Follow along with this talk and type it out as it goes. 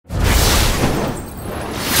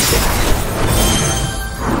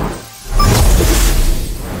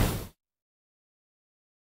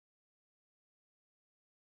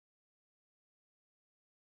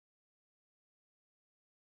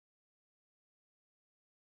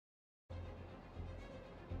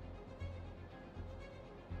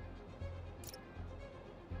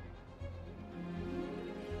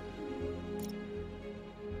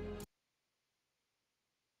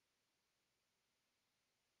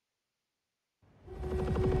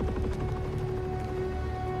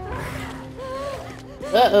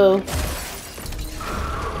Uh-oh.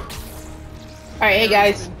 Alright, hey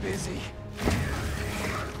guys. Busy.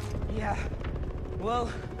 Yeah.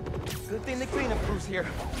 Well, good thing the cleanup crew's here.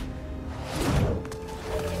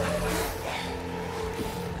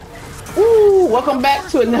 Ooh, welcome back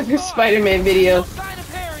to another Spider-Man video.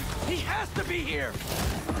 He has to be here.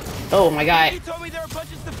 Oh my god. He told me there were a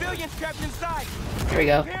bunch of civilians trapped inside. Here we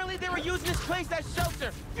go. Apparently they were using this place as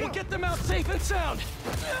shelter. We'll get them out safe and sound.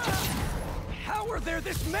 How are there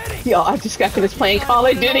this many? Yo, I just got finished playing Call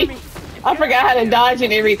of Duty. I forgot how to dodge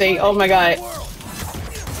and everything. Oh my god.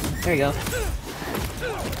 There we go. Getting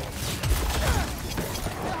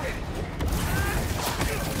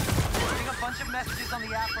a bunch of messages on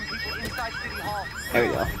the app from people inside City Hall. There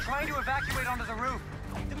we go. Trying to evacuate onto the roof.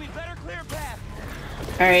 Then we better clear a path.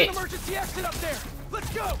 Alright. There's an emergency exit up there. Let's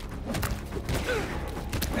go.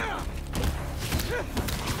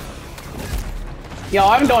 Yo,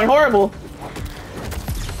 I'm doing horrible.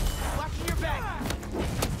 Watching your back.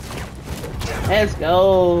 Let's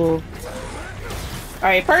go.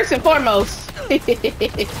 Alright, first and foremost,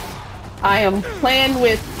 I am playing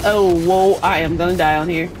with... Oh, whoa, I am gonna die on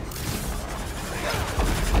here.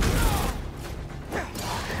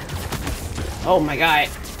 Oh my god.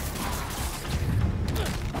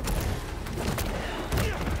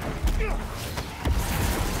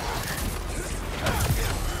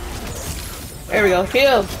 There we go,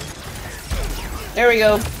 kill. There we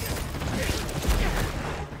go.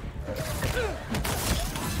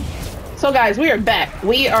 So guys, we are back.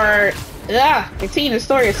 We are continuing the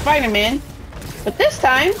story of Spider-Man. But this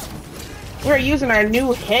time, we're using our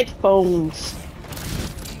new headphones.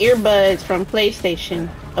 Earbuds from PlayStation.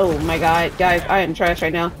 Oh my god, guys, I am trash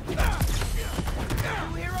right now.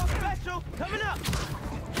 Hero special coming up.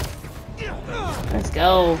 Let's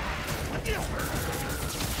go.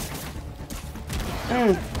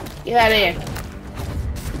 Get out of there.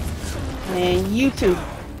 And you too.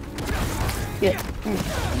 Yeah.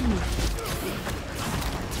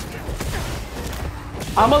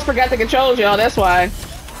 I almost forgot the controls, y'all. That's why.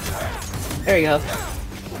 There you go.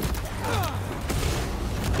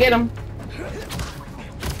 Get him.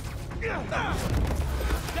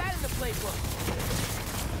 That in the playbook.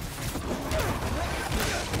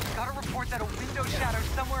 Got a report that a window shattered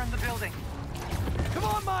somewhere in the building. Come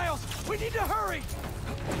on, Miles. We need to hurry.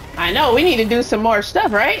 I know. We need to do some more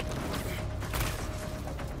stuff, right?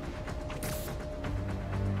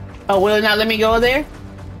 Oh, will it not let me go there?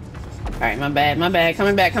 Alright, my bad, my bad.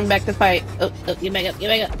 Coming back to fight. Oh, get back up, get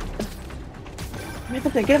back up. Get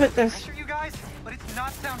up there, get up there. Pressure you guys, but it's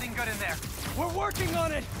not sounding good in there. We're working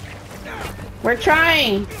on it. We're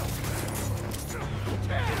trying.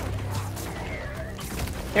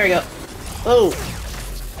 There we go. Oh.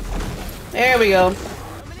 There we go.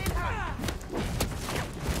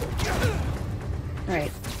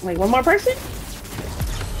 Alright, like one more person?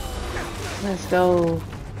 Let's go.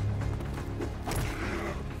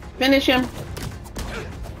 Finish him.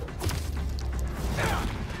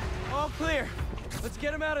 All clear. Let's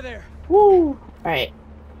get him out of there. Woo. Alright.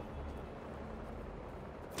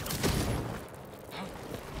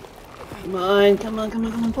 Come on, come on, come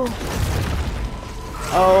on, come on, pull.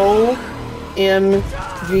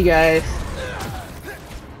 OMG, guys.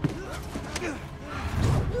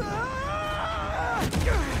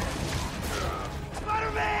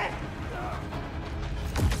 Spider-Man!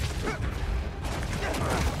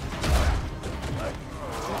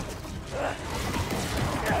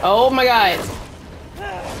 Oh my god.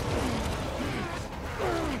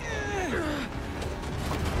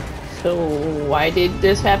 So why did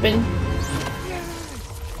this happen?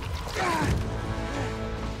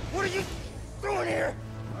 What are you doing here?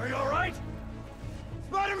 Are you alright?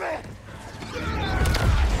 Spider-Man!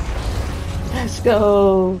 Let's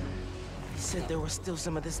go. He said there was still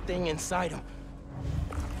some of this thing inside him.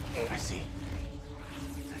 I see.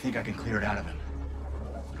 I think I can clear it out of him.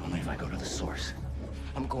 But only if I go to the source.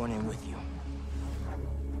 I'm going in with you.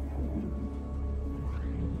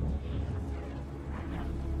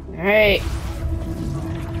 All right.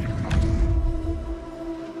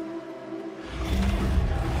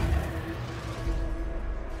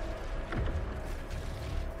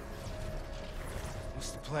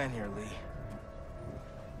 What's the plan here, Lee?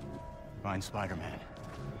 Find Spider-Man.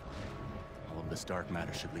 All of this dark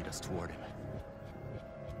matter should lead us toward him.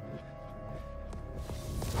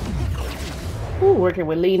 Ooh, working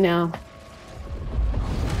with Lee now.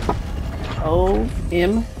 OM.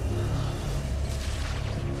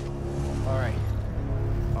 Alright.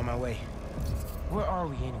 On my way. Where are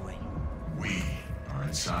we anyway? We are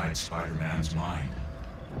inside Spider-Man's mind.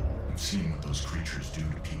 I've seen what those creatures do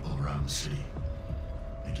to people around the city.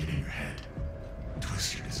 They get in your head.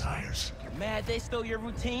 twist your desires. Mad they stole your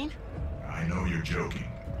routine? I know you're joking.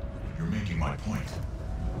 You're making my point.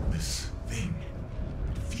 This thing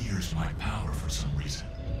fears my power for some reason.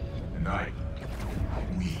 And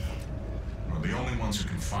we are the only ones who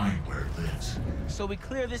can find where it lives. So we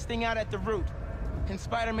clear this thing out at the root. And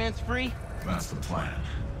Spider-Man's free? That's the plan.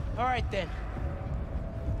 Alright then.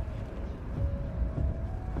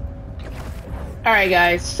 Alright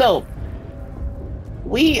guys, so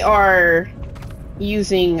we are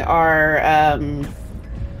using our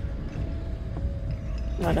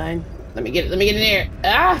hold on. Let me get in there.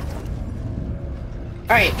 Ah!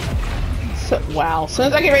 Alright. So wow, as soon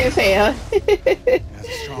as I get ready to say it, huh? Has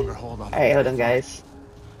a stronger hold on. Alright, hold on guys.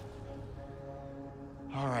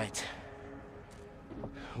 Alright.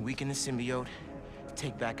 Weaken the symbiote,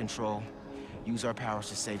 take back control, use our powers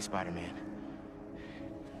to save Spider-Man.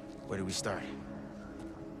 Where do we start?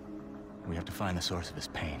 We have to find the source of his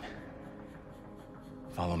pain.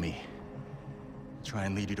 Follow me. Try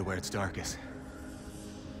and lead you to where it's darkest.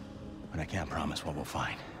 But I can't promise what we'll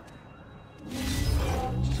find.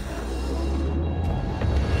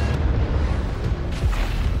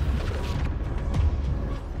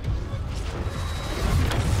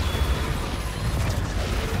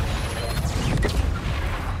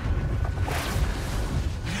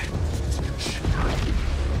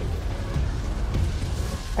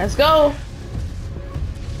 Let's go.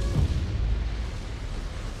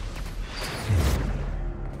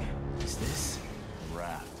 Is this?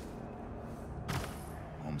 Raft.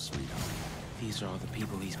 Home sweet home. These are all the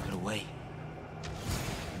people he's put away.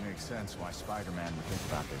 It makes sense why Spider-Man would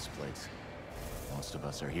think about this place. Most of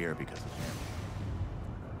us are here because of him.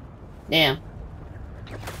 Damn.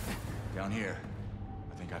 Down here,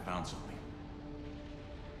 I think I found something.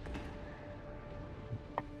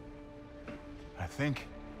 I think...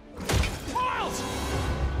 Miles!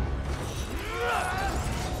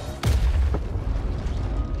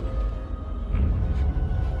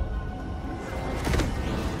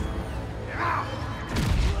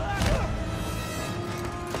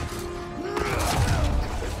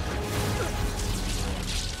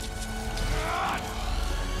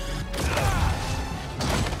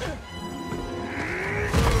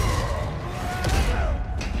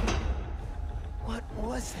 What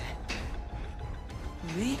was that?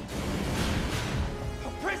 Me? A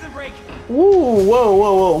prison break! Ooh, whoa,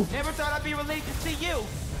 whoa, whoa. Never thought I'd be relieved to see you!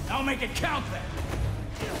 I'll make it count then.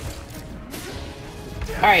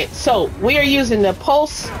 Alright, so we are using the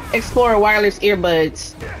Pulse Explorer wireless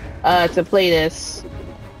earbuds to play this.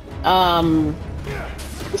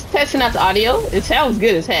 Just testing out the audio. It sounds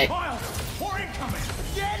good as heck. Miles, more incoming.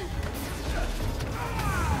 Again?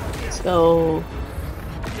 So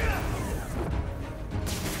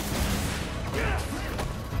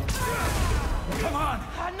Come on,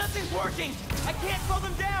 Nothing's working! I can't slow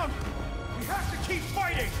them down! we have to keep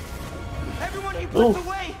fighting. Everyone he Ooh. puts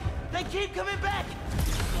away! They keep coming back!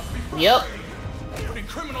 yep. Putting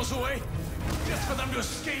criminals away just for them to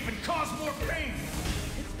escape and cause more pain.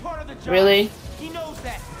 It's part of the job. Really? He knows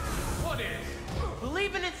that. What is?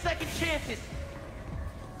 Believing in second chances.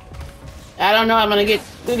 I don't know how I'm gonna get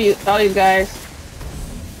through all these guys.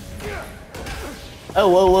 Oh,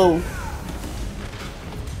 whoa, whoa.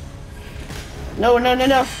 No, no, no,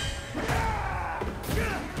 no.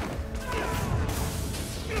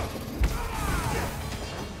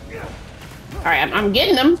 Alright, I'm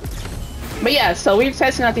getting them. But yeah, so we're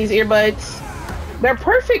testing out these earbuds. They're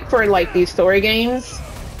perfect for like these story games.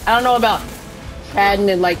 I don't know about chatting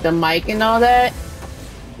and like the mic and all that.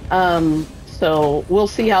 So we'll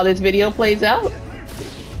see how this video plays out.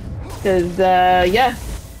 Cause yeah.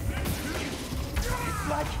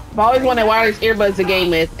 I've always wanted wireless earbuds to game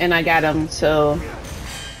with, and I got them, so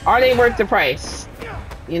are they worth the price?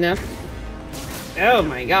 You know? Oh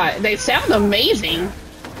my god, they sound amazing,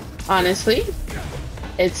 honestly.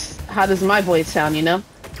 It's, how does my voice sound, you know?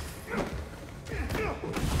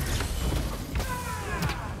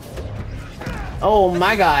 Oh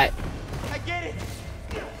my god. I get it.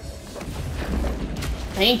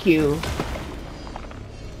 Thank you.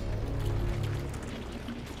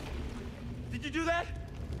 Did you do that?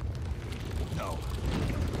 No.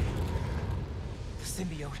 The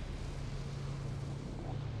symbiote.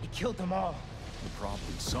 He killed them all. The problem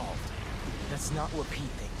solved. That's not what Pete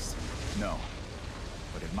thinks. No.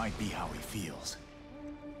 But it might be how he feels.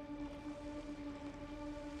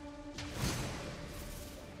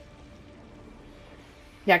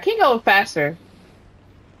 Yeah, I can go faster.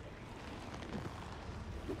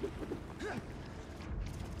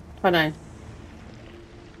 Hold on.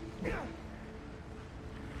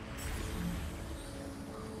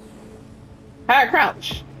 How do I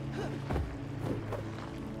crouch?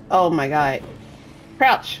 Oh my god.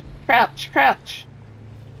 Crouch, crouch, crouch.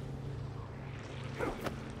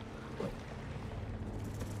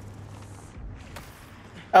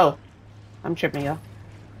 Oh, I'm tripping, y'all.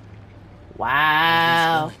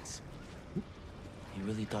 Wow. All these villains. You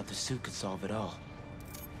really thought the suit could solve it all?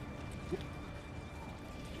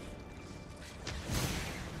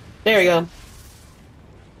 There we go.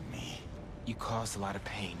 Me. You caused a lot of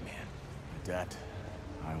pain, man. Debt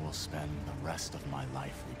I will spend the rest of my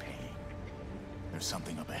life repaying. There's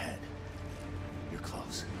something up ahead. You're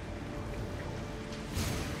close.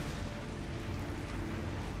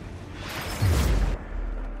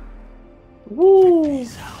 Woo.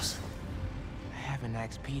 Peace house. I haven't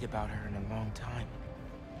asked Pete about her in a long time.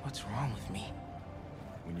 What's wrong with me?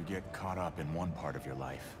 When you get caught up in one part of your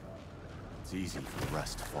life, it's easy for the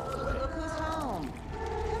rest to fall away. Look who's home.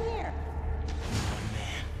 Come here. Oh,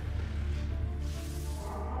 man.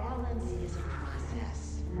 Balance is a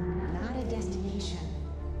process, not a destination.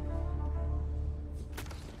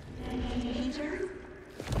 Peter?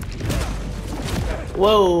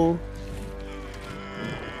 Whoa.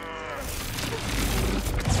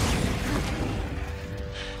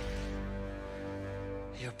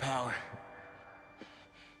 Your power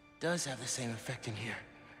does have the same effect in here.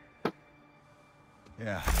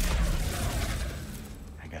 Yeah.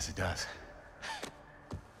 I guess it does.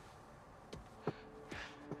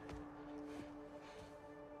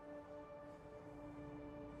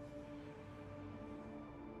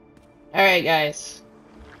 All right, guys.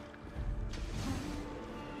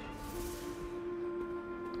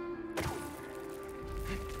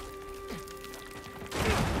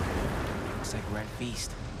 Looks like we're at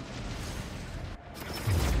feast.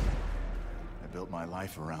 I built my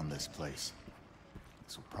life around this place.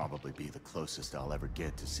 This will probably be the closest I'll ever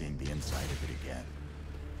get to seeing the inside of it again.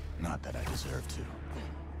 Not that I deserve to.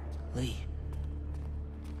 Lee,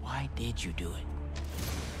 why did you do it?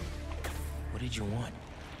 What did you want?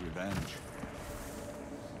 Revenge.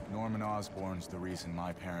 Norman Osborn's the reason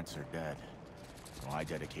my parents are dead. So I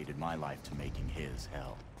dedicated my life to making his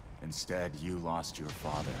hell. Instead, you lost your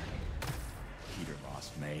father. Peter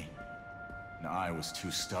lost May. And I was too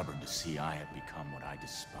stubborn to see I had become what I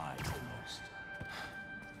despised the most.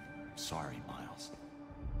 I'm sorry, Miles.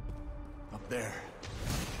 Up there.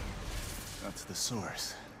 That's the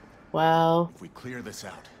source. Wow. If we clear this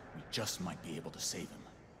out, we just might be able to save him.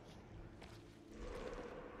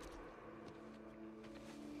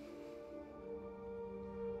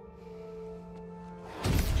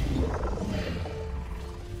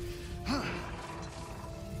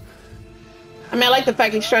 I mean, I like the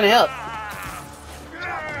fact he's trying to help.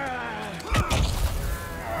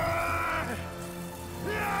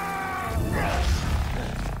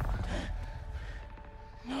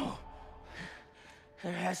 No.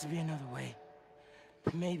 There has to be another way.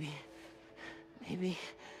 Maybe. We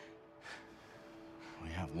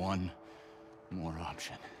have one more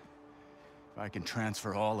option. If I can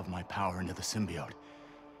transfer all of my power into the symbiote,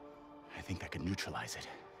 I think that could neutralize it.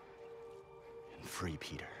 And free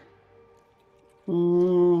Peter.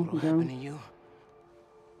 What'll happen to you?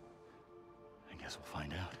 I guess we'll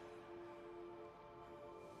find out.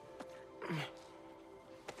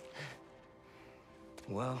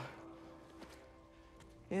 Well,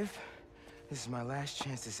 if this is my last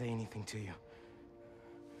chance to say anything to you.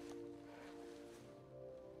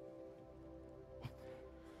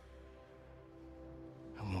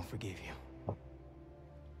 I won't forgive you.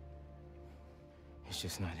 It's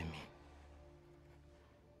just not in me.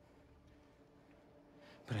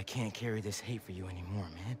 But I can't carry this hate for you anymore,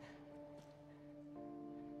 man.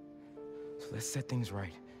 So let's set things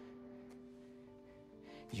right.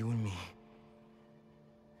 You and me.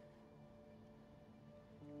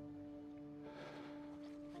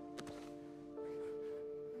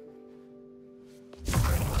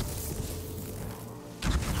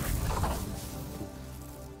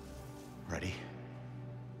 Ready?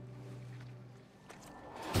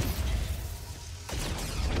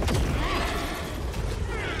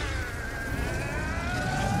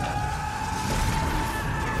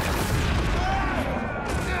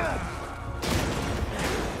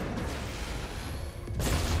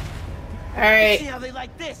 All right. See how they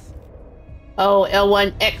like this? Oh,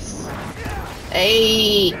 L1X.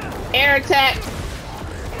 Hey, air attack.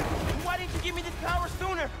 Why didn't you give me this power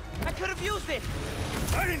sooner? I could have used it.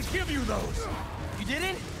 I didn't give you those! You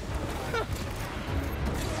didn't?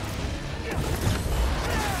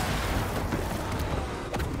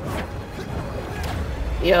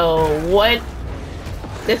 Yo, what?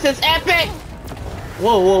 This is epic.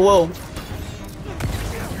 Whoa, whoa, whoa.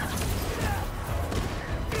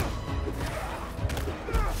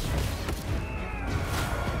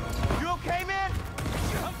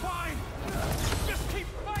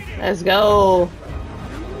 Let's go.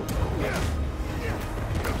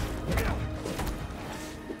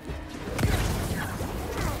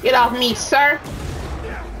 Get off me, sir.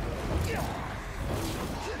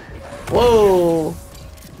 Whoa.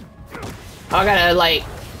 I gotta like.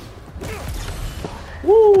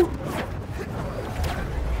 Woo.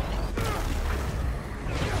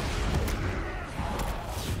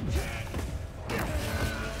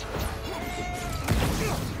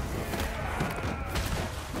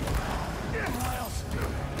 Miles,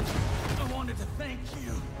 I wanted to thank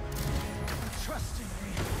you for trusting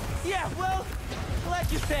me. Yeah, well,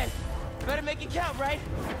 like you said, better make it count, right?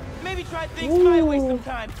 Maybe try things my way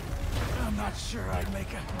sometime. I'm not sure I'd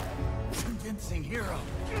make a convincing hero.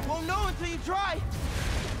 Won't know until you try.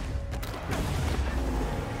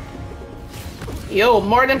 Yo,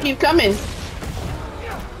 more than keep coming.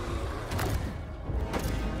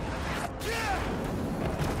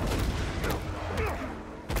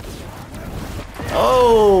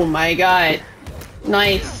 Oh my god.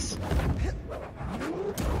 Nice.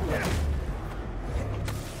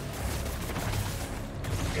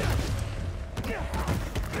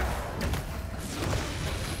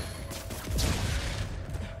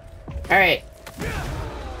 Alright.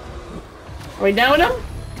 Are we done with him?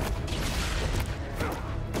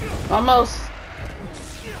 Almost.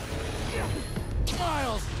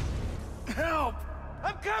 Miles, help!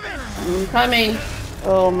 I'm coming. I'm coming.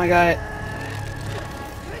 Oh my god.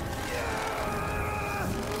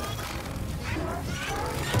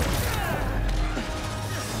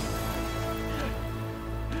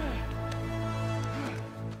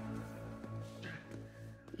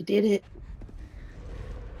 We did it.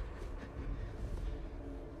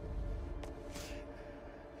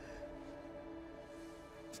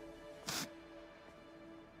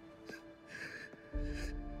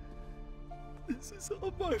 This is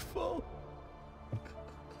all my fault.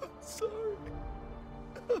 I'm sorry.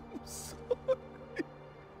 I'm sorry.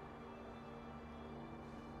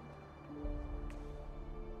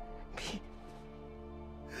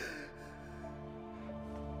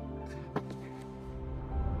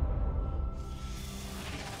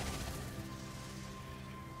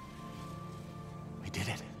 We did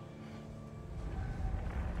it.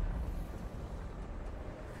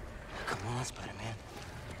 Come on, Spider-Man.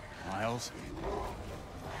 Miles?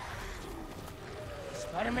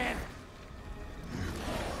 Spider-Man!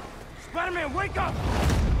 Spider-Man, wake up!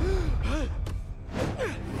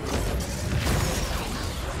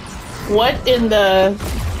 What in the...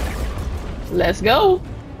 Let's go.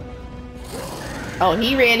 Oh,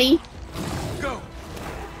 he ready. Go!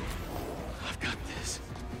 I've got this.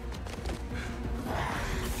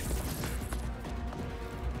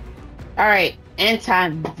 Alright,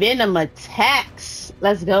 anti-venom attacks.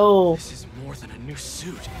 Let's go. This is more than a new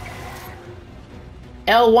suit.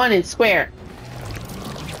 L1 and square.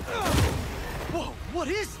 Whoa, what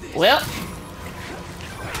is this? Well,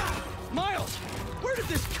 Miles, where did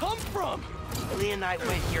this come from? Lee and I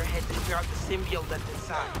went here head to clear out the symbiote that's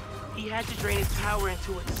inside. He had to drain his power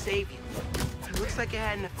into it to save you. It looks like it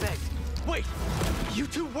had an effect. Wait, you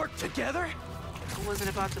two work together? I wasn't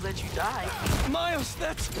about to let you die. Miles,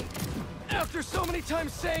 that's... After so many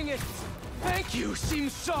times saying it, thank you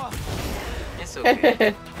seems soft. It's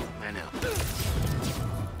okay. I know.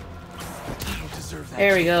 I don't deserve that.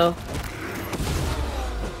 there we go.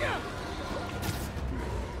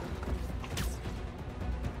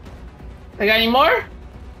 I got any more?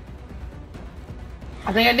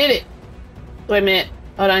 I think I did it. Wait a minute.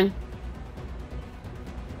 Hold on.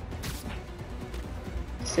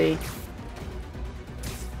 Let's see.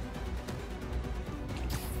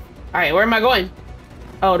 Alright, where am I going?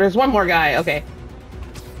 Oh, there's one more guy. Okay.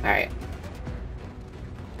 Alright.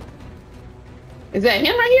 Is that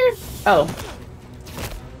him right here? Oh.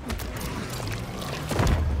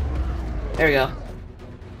 There we go.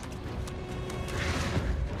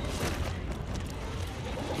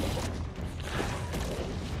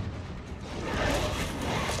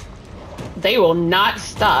 They will not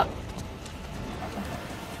stop.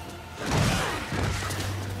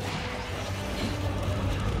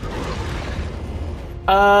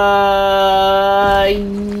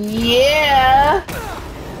 Yeah.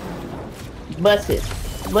 Bust it.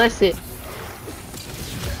 Bust it.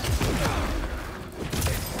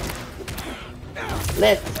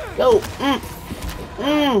 Let's go.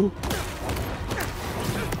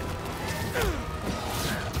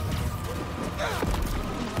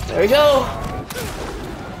 There we go.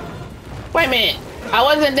 Wait a minute. I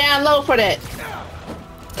wasn't down low for that.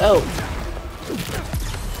 Oh.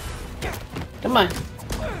 Come on.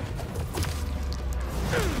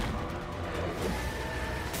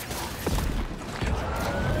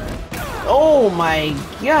 Oh my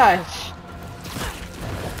gosh.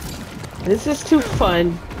 This is too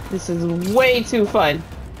fun. This is way too fun.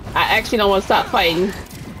 I actually don't want to stop fighting.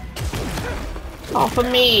 Off of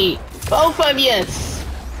me. Both of yous.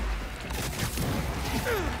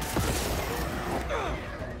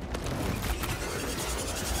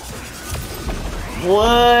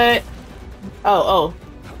 What? Oh.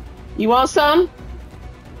 You want some?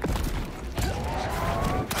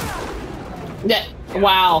 Yeah.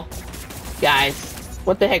 Wow. Guys,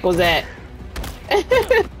 what the heck was that?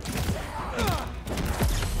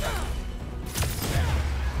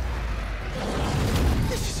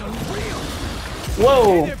 This is unreal.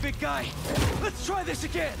 Whoa. Hey there, big guy. Let's try this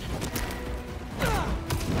again.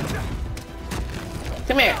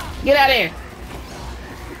 Come here. Get out of here.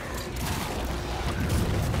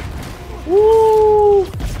 Woo.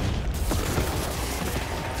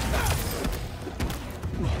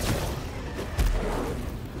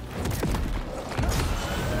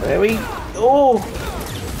 There we go.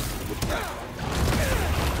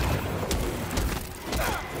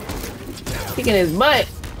 Kicking his butt.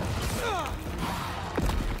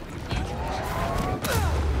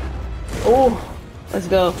 Oh, let's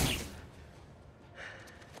go.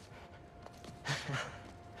 I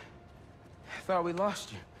thought we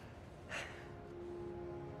lost you.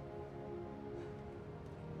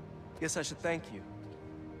 Guess I should thank you.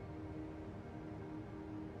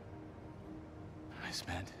 I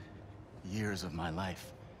spent years of my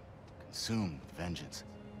life consumed with vengeance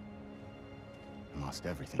and lost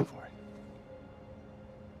everything for it.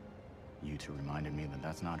 You two reminded me that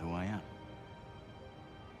that's not who I am.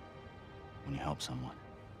 When you help someone,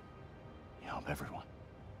 you help everyone.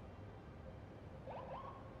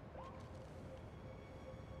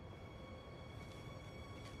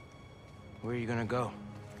 Where are you gonna go?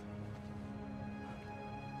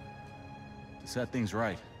 To set things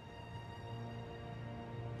right.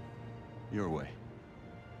 Your way.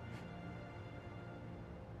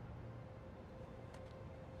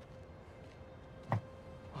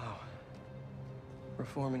 Wow.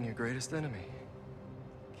 Reforming your greatest enemy.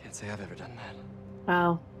 Can't say I've ever done that.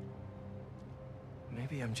 Wow.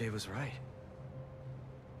 Maybe MJ was right.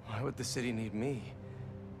 Why would the city need me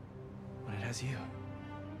when it has you?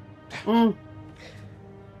 Mm.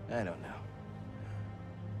 I don't know.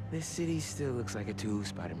 This city still looks like a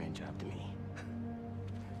Spider-Man job to me.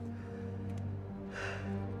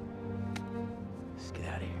 Let's get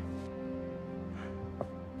out of here.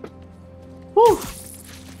 Whew.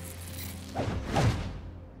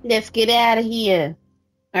 Let's get out of here.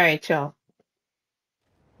 All right, y'all.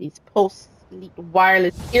 These post-elite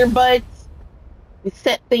wireless earbuds. We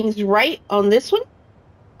set things right on this one.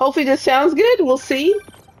 Hopefully this sounds good. We'll see.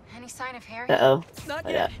 Any sign of Harry? Uh-oh. Not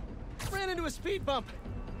yet. Ran into a speed bump.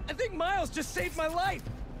 I think Miles just saved my life.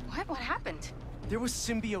 What happened? There was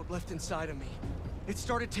symbiote left inside of me. It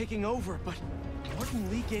started taking over, but Martin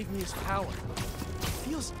Lee gave me his power. It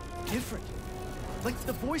feels different. Like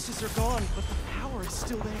the voices are gone, but the power is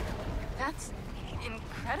still there. That's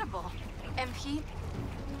incredible. MP,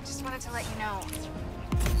 just wanted to let you know.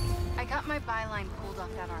 I got my byline pulled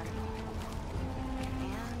off that article.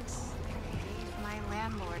 And gave my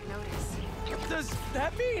landlord notice. Does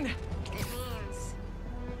that mean? It means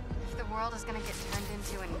if the world is gonna get turned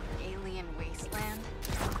into an alien wasteland,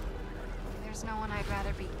 there's no one I'd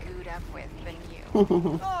rather be gooed up with than you.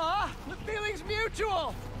 Aw, the feeling's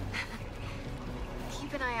mutual!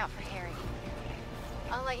 Keep an eye out for Harry.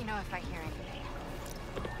 I'll let you know if I hear anything.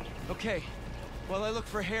 Okay. While I look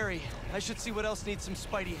for Harry, I should see what else needs some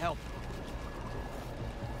Spidey help.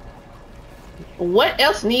 What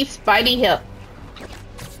else needs Spidey help?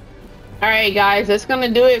 Alright guys, that's gonna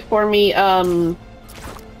do it for me.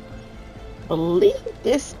 Believe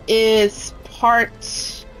this is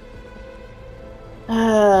part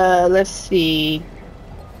let's see.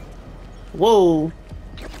 Whoa.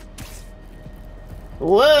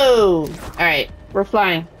 Alright, we're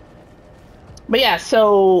flying. But yeah,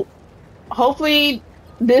 so hopefully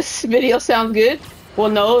this video sounds good. We'll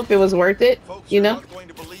know if it was worth it, you know.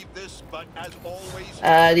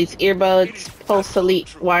 These earbuds, Pulse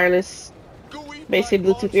Elite wireless, basically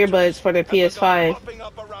Bluetooth earbuds for the PS5.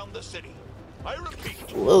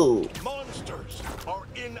 Whoa. Monsters are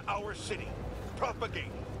in our city,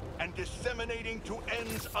 propagating and disseminating to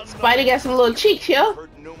ends unknown. Spidey got some little cheeks, yo.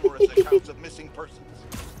 Heard numerous accounts of missing persons,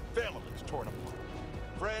 families torn apart,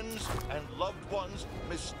 friends and loved ones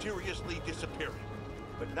mysteriously disappearing.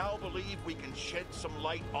 But now believe we can shed some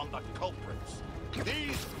light on the culprits.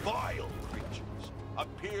 These vile creatures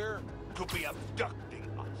appear to be abducting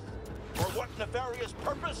us. For what nefarious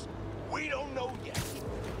purpose? We don't know yet.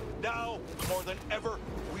 Now, more than ever,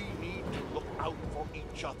 we need to look out for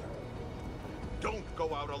each other. Don't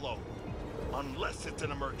go out alone, unless it's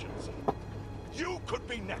an emergency. You could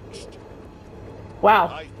be next. Wow.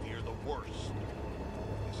 I fear the worst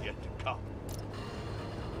is yet to come.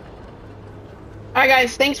 Alright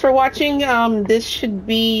guys, thanks for watching. This should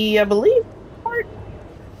be, I believe, part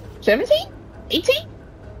 17? 18?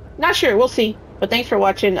 Not sure, we'll see. But thanks for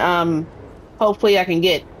watching. Hopefully I can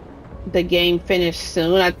get the game finished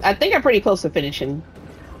soon. I think I'm pretty close to finishing.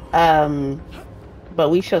 But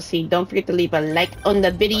we shall see. Don't forget to leave a like on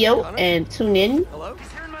the video and tune in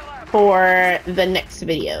for the next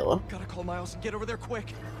video. Gotta call Miles and get over there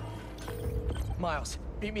quick. Miles,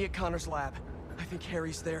 meet me at Connor's lab. I think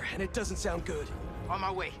Harry's there, and it doesn't sound good. On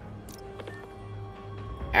my way.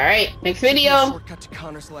 Alright, next video. Shortcut to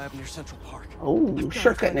Connor's lab near Central Park. Oh,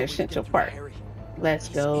 shortcut near Central Park. Let's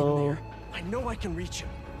He's in go. there. I know I can reach him.